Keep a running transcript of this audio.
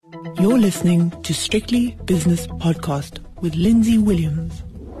You're listening to Strictly Business Podcast with Lindsay Williams.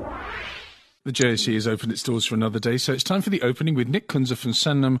 The JSE has opened its doors for another day, so it's time for the opening with Nick Kunze from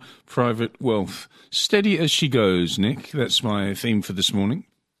Sanlam Private Wealth. Steady as she goes, Nick. That's my theme for this morning.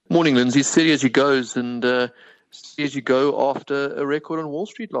 Morning, Lindsay. Steady as she goes, and steady as you go after a record on Wall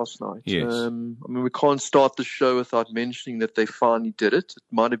Street last night. Yes. We can't start the show without mentioning that they finally did it. It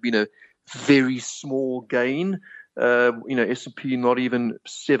might have been a very small gain. S&P not even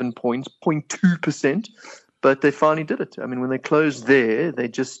 7 points, 0.2%. But they finally did it. I mean, when they closed there, they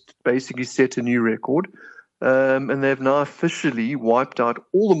just basically set a new record. And they've now officially wiped out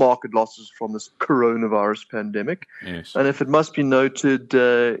all the market losses from this coronavirus pandemic. Yes. And if it must be noted,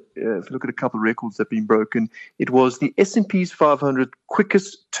 if you look at a couple of records that have been broken, it was the S&P's 500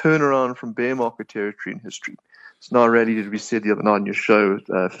 quickest turnaround from bear market territory in history. It's now rallied, as we said the other night on your show,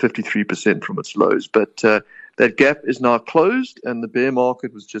 53% from its lows. But that gap is now closed, and the bear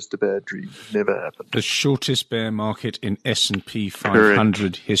market was just a bad dream. It never happened. The shortest bear market in S&P 500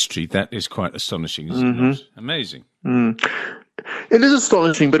 Correct. History. That is quite astonishing, isn't it? Amazing. It is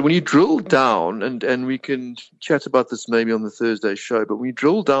astonishing, but when you drill down, and we can chat about this maybe on the Thursday show, but when you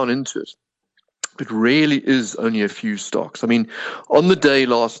drill down into it, it really is only a few stocks. I mean, on the day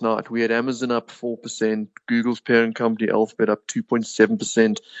last night, we had Amazon up 4%, Google's parent company Alphabet up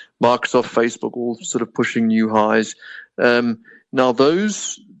 2.7%, Microsoft, Facebook all sort of pushing new highs. Now,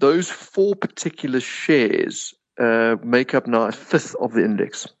 those four particular shares make up now a fifth of the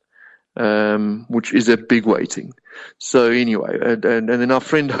index, which is a big weighting. So anyway, and then our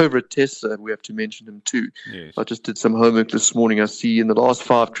friend over at Tesla, we have to mention him too. Yes. I just did some homework this morning. I see in the last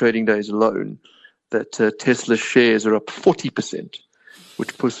 5 trading days alone, that Tesla shares are up 40%,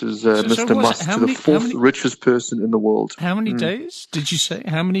 which pushes Mr. Musk to the fourth richest person in the world. How many days did you say?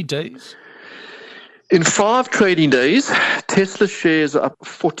 How many days? In 5 trading days, Tesla shares are up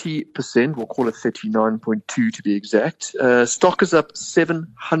 40%. We'll call it 39.2 to be exact. Stock is up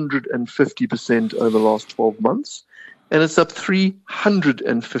 750% over the last 12 months. And it's up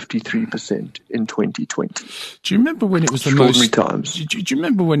 353% in 2020. Do you remember when it was the most? Times. Do you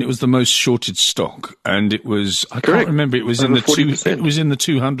remember when it was the most shorted stock? And it was. I Correct. can't remember. It was Over in the 40%. It was in the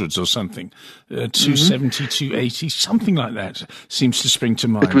 200s or something. 270, 280, something like that seems to spring to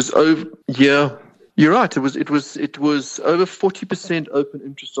mind. It was over. Yeah, you're right. It was over 40% open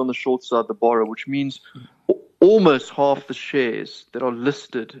interest on the short side of the borrow, which means almost half the shares that are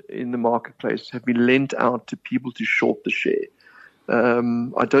listed in the marketplace have been lent out to people to short the share.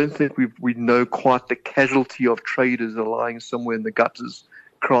 I don't think we know quite the casualty of traders are lying somewhere in the gutters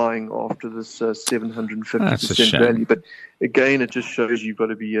crying after this 750% rally. But again, it just shows you've got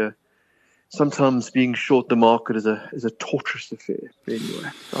to be sometimes being short the market is a torturous affair. Anyway,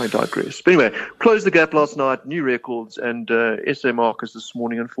 I digress. But anyway, closed the gap last night, new records, and SA markets this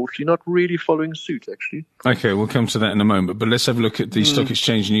morning, unfortunately, not really following suit, actually. Okay, we'll come to that in a moment. But let's have a look at the stock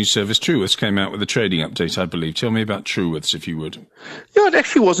exchange news service. Truworths came out with a trading update, I believe. Tell me about Truworths, if you would. Yeah, it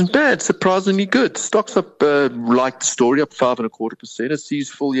actually wasn't bad. Surprisingly good. Stocks up, like the story, up 5.25%. It sees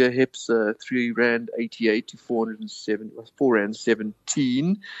full year HEPS R3.88 to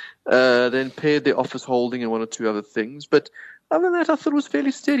 4.17. Then paired their office holding and one or two other things. But other than that, I thought it was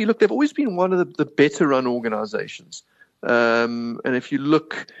fairly steady. Look, they've always been one of the better run organizations. And if you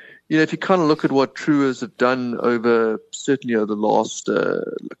look, if you kind of look at what Truworths have done certainly over the last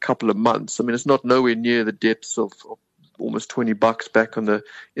couple of months, I mean, it's not nowhere near the depths of almost $20 back in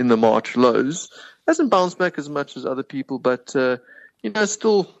the March lows. Hasn't bounced back as much as other people, but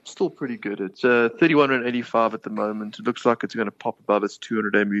still pretty good. It's 31.85 at the moment. It looks like it's going to pop above its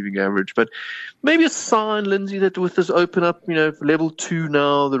 200-day moving average. But maybe a sign, Lindsay, that with this open up, level 2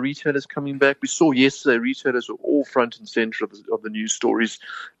 now, the retailers coming back. We saw yesterday retailers were all front and center of the news stories.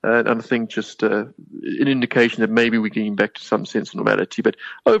 And I think just an indication that maybe we're getting back to some sense of normality. But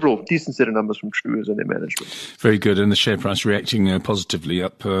overall, decent set of numbers from Truworths and their management. Very good. And the share price reacting positively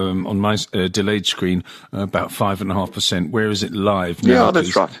up on my delayed screen, about 5.5%. Where is it live? Yeah,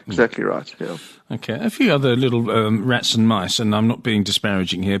 that's right. Exactly right. Yeah. Okay. A few other little rats and mice, and I'm not being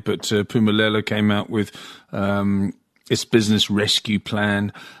disparaging here, but Pumalelo came out with its business rescue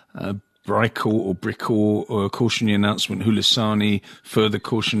plan, Brickle or cautionary announcement, Hulisani, further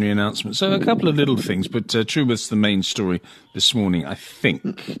cautionary announcement. So a couple of little things, but Truworths the main story this morning, I think.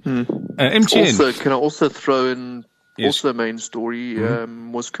 MTN. Also, can I also throw in, also main story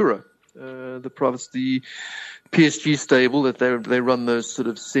was Kura. The PSG stable that they run those sort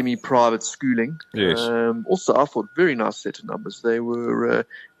of semi-private schooling. Yes. Also, I thought very nice set of numbers. They were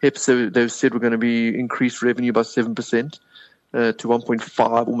HEPS. They said we're going to be increased revenue by 7% to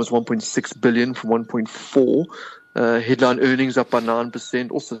 1.5, almost 1.6 billion from 1.4. Headline earnings up by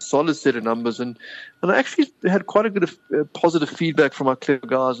 9%, also solid set of numbers. And I actually had quite a bit of positive feedback from our clever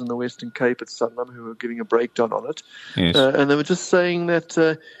guys in the Western Cape at Sanlam who were giving a breakdown on it. Yes. And they were just saying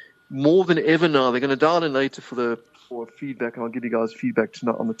that more than ever now, they're going to dial in later for feedback, and I'll give you guys feedback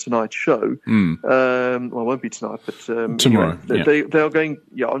tonight on the Tonight Show. Well, it won't be tonight, but tomorrow. Anyway, they are going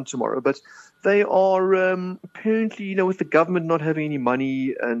on tomorrow, but they are apparently, with the government not having any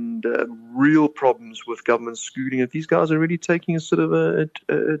money and real problems with government scooting it, these guys are really taking a sort of a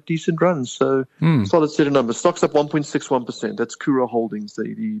decent run. So solid set of numbers. Stock's up 1.61%. That's Kura Holdings,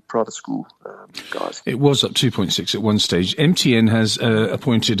 the private school guys. It was up 2.6 at one stage. MTN has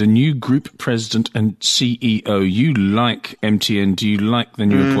appointed a new group president and CEO. You like MTN? Do you like the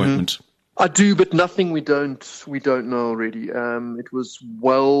new appointment? I do, but nothing we don't know already. It was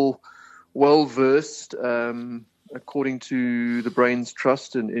well versed, according to the Brains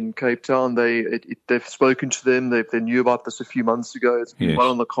Trust in Cape Town. They've spoken to them. They knew about this a few months ago. It's been well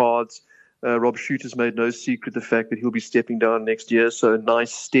on the cards. Rob Shooter's made no secret the fact that he'll be stepping down next year. So a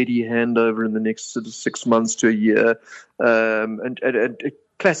nice steady handover in the next sort of 6 months to a year, and a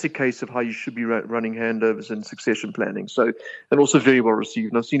classic case of how you should be running handovers and succession planning. So, and also very well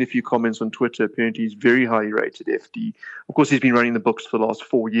received. And I've seen a few comments on Twitter. Apparently, he's very highly rated FD. Of course, he's been running the books for the last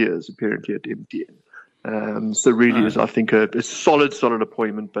 4 years, apparently, at MTN. So really is, I think, a solid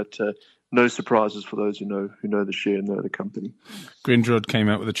appointment, but no surprises for those who know the share and know the company. Grindrod came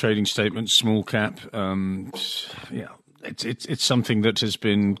out with a trading statement, small cap. It's something that has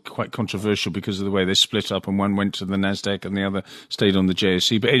been quite controversial because of the way they split up, and one went to the Nasdaq and the other stayed on the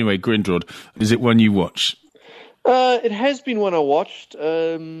JSE. But anyway, Grindrod, is it one you watch? It has been one I watched,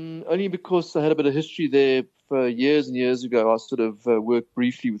 only because I had a bit of history there. For years and years ago, I sort of worked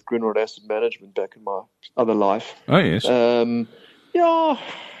briefly with Grindrod Asset Management back in my other life. Oh, yes. I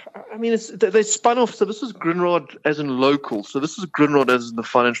mean, they spun off. So this is Grindrod as in local. So this is Grindrod as in the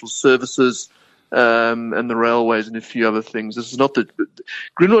financial services and the railways and a few other things. This is not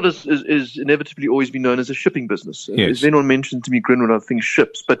Grindrod is inevitably always been known as a shipping business. Yes. If anyone mentioned to me Grindrod, I think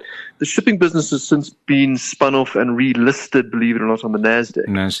ships, but the shipping business has since been spun off and relisted, believe it or not, on the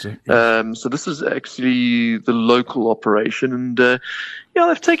Nasdaq. Yes. So this is actually the local operation, and they've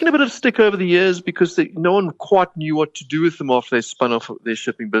taken a bit of stick over the years because no one quite knew what to do with them after they spun off their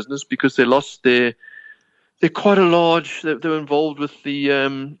shipping business, because they lost they're quite a large. They were involved with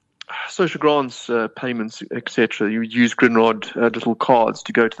the social grants payments, etc. You would use Grindrod little cards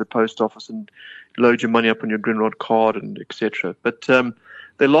to go to the post office and load your money up on your Grindrod card and etc. But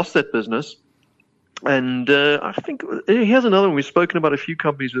they lost that business, and I think here's another one. We've spoken about a few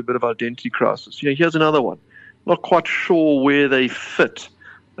companies with a bit of identity crisis. Here's another one. Not quite sure where they fit.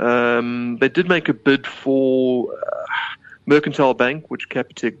 They did make a bid for Mercantile Bank, which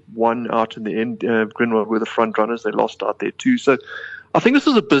Capitec won out in the end. Grindrod were the front runners. They lost out there too. So I think this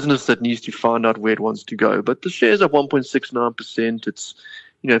is a business that needs to find out where it wants to go. But the share's up 1.69%. It's,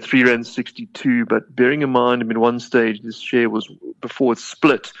 R3.62. But bearing in mind, one stage this share was, before it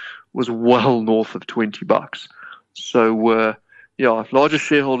split, was well north of $20. So, larger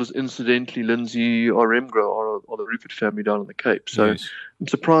shareholders, incidentally, Lindsay or Remgro are the Rupert family down in the Cape. So yes. I'm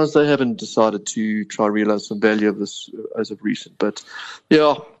surprised they haven't decided to try realize some value of this as of recent. But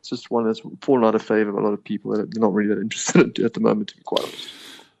it's just one that's fallen out of favor of a lot of people that are not really that interested in at the moment, to be quite honest.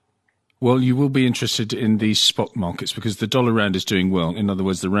 Well, you will be interested in these spot markets because the dollar rand is doing well. In other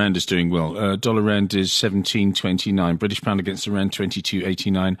words, the rand is doing well. Dollar rand is 17.29, British pound against the rand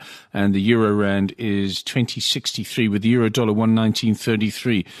 22.89, and the euro rand is 20.63 with the euro dollar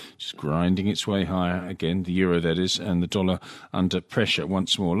 119.33, just grinding its way higher again. The euro, that is, and the dollar under pressure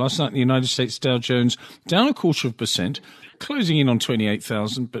once more. Last night in the United States, Dow Jones down 0.25%. Closing in on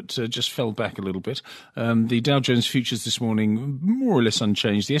 28,000, but just fell back a little bit. The Dow Jones futures this morning more or less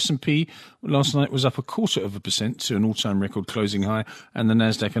unchanged. The S&P last night was up 0.25% to an all-time record closing high, and the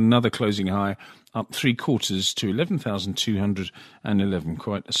Nasdaq another closing high, up 0.75 to 11,211.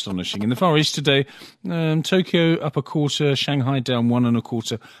 Quite astonishing. In the Far East today, Tokyo up 0.25, Shanghai down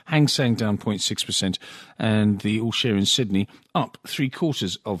 1.25, Hang Seng down 0.6%, and the all-share in Sydney up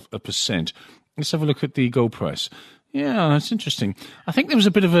 0.75%. Let's have a look at the gold price. Yeah, that's interesting. I think there was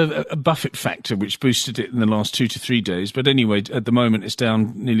a bit of a Buffett factor which boosted it in the last 2 to 3 days. But anyway, at the moment, it's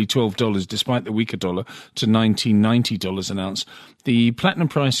down nearly $12, despite the weaker dollar, to $19.90 an ounce. The platinum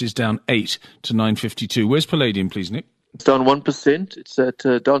price is down 8 to $9.52. Where's palladium, please, Nick? It's down 1%. It's at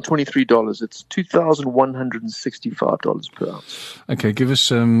down $23. It's $2,165 per ounce. Okay, give us,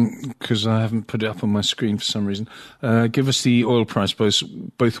 because I haven't put it up on my screen for some reason, give us the oil price,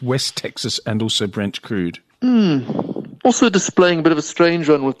 both West Texas and also Brent crude. Also displaying a bit of a strange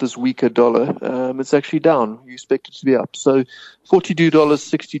one with this weaker dollar. It's actually down. You expect it to be up. So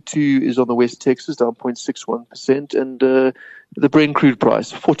 $42.62 is on the West Texas, down 0.61%. And the Brent crude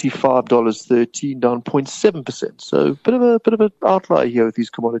price, $45.13, down 0.7%. So bit of an outlier here with these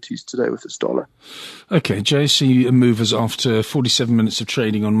commodities today with this dollar. Okay, JSE movers after 47 minutes of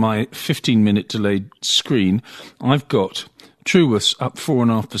trading on my 15-minute delayed screen. I've got Truworths up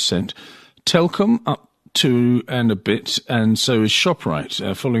 4.5%, Telcom up 2 and a bit, and so is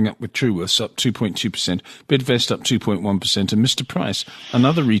ShopRite, following up with Truworths up 2.2%, Bidvest up 2.1%, and Mr Price,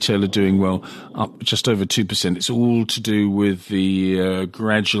 another retailer doing well, up just over 2%. It's all to do with the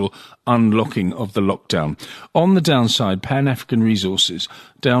gradual unlocking of the lockdown. On the downside, Pan African Resources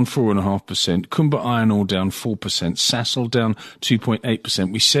down 4.5%, Kumba Iron Ore down 4%, Sasol down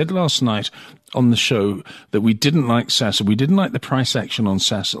 2.8%. We said last night on the show that we didn't like Sasol. We didn't like the price action on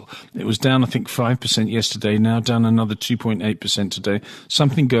Sasol. It was down, I think, 5% yesterday, now down another 2.8% today.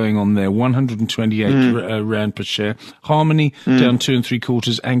 Something going on there. 128 rand per share. Harmony down 2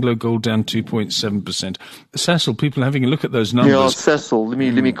 3/4. Anglo Gold down 2.7%. Sasol, people having a look at those numbers. Yeah, Sasol. Let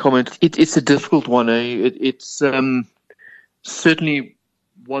me comment. It's a difficult one, eh? It's certainly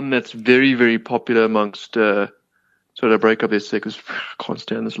one that's very, very popular amongst. Sorry, I break up there because I can't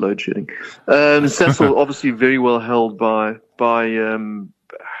stand this load shedding. Sasol obviously very well held by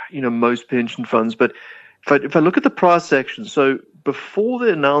most pension funds. But if I look at the price action, so before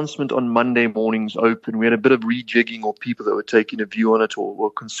the announcement on Monday morning's open, we had a bit of rejigging or people that were taking a view on it or were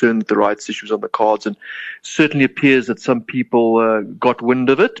concerned that the rights issue was on the cards. And certainly appears that some people got wind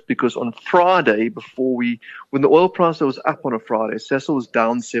of it, because on Friday, when the oil price was up on a Friday, Sasol was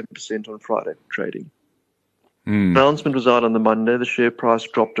down 7% on Friday trading. Announcement was out on the Monday. The share price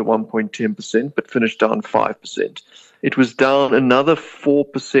dropped to 1.10%, but finished down 5%. It was down another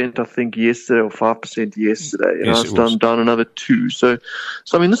 4%, I think, yesterday, or 5% yesterday. And Yes, it's down another 2%. So,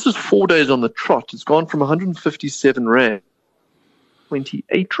 I mean, this is 4 days on the trot. It's gone from 157 rand,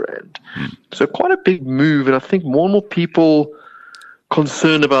 28 rand. So quite a big move. And I think more and more people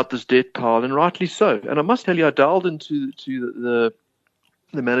concerned about this debt pile, and rightly so. And I must tell you, I dialed into the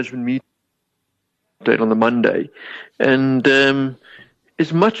management meeting on the Monday, and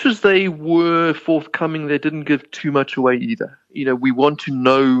as much as they were forthcoming, they didn't give too much away either. We want to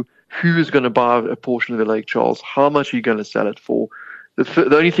know who is going to buy a portion of the Lake Charles, how much are you going to sell it for.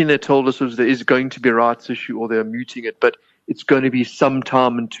 The only thing they told us was there is going to be a rights issue, or they're mooting it, but it's going to be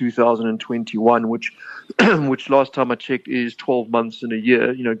sometime in 2021, which last time I checked is 12 months in a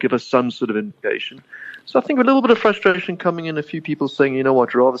year. Give us some sort of indication. So I think a little bit of frustration coming in, a few people saying, you know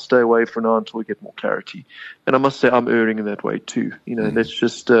what, rather stay away for now until we get more clarity. And I must say I'm erring in that way too. Let's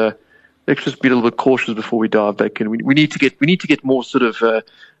just be a little bit cautious before we dive back in. We need to get more sort of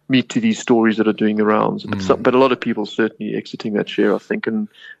meat to these stories that are doing the rounds. But a lot of people certainly exiting that share, I think. And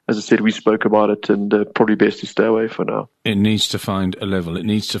as I said, we spoke about it, and probably best to stay away for now. It needs to find a level. It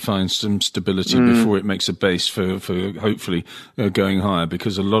needs to find some stability before it makes a base for hopefully going higher,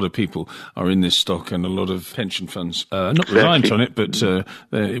 because a lot of people are in this stock and a lot of pension funds not reliant on it, but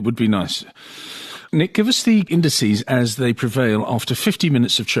it would be nice. Nick, give us the indices as they prevail after 50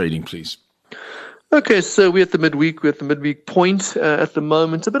 minutes of trading, please. Okay, so we're at the midweek point at the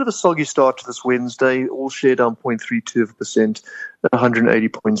moment. A bit of a soggy start to this Wednesday. All share down 0.32%, 180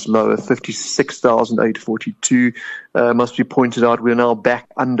 points lower, 56,842. Must be pointed out, we're now back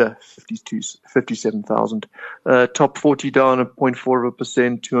under 57,000. Top 40 down at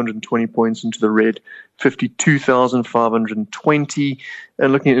 0.4%, 220 points into the red, 52,520.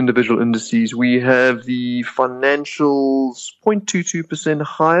 And looking at individual indices, we have the financials 0.22%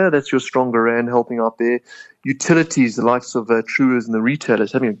 higher. That's your stronger rand helping out there. Utilities, the likes of Truworths and the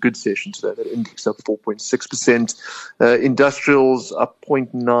retailers, having a good session today. That index up 4.6%. Industrials up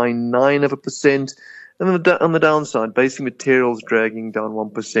 0.99%. And then on the downside, basic materials dragging down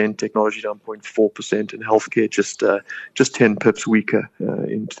 1%, technology down 0.4%, and healthcare just 10 pips weaker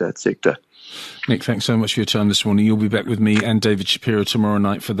into that sector. Nick, thanks so much for your time this morning. You'll be back with me and David Shapiro tomorrow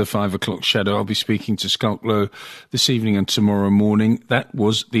night for the 5 o'clock shadow. I'll be speaking to Skulk Low this evening and tomorrow morning. That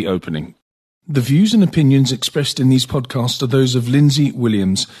was the opening. The views and opinions expressed in these podcasts are those of Lindsay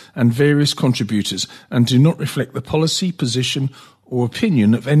Williams and various contributors and do not reflect the policy, position or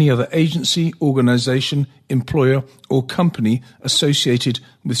opinion of any other agency, organisation, employer or company associated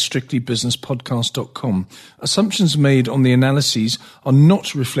with strictlybusinesspodcast.com. Assumptions made on the analyses are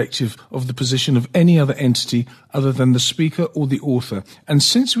not reflective of the position of any other entity other than the speaker or the author. And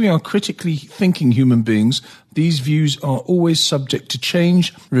since we are critically thinking human beings, these views are always subject to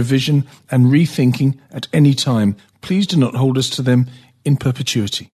change, revision and rethinking at any time. Please do not hold us to them in perpetuity.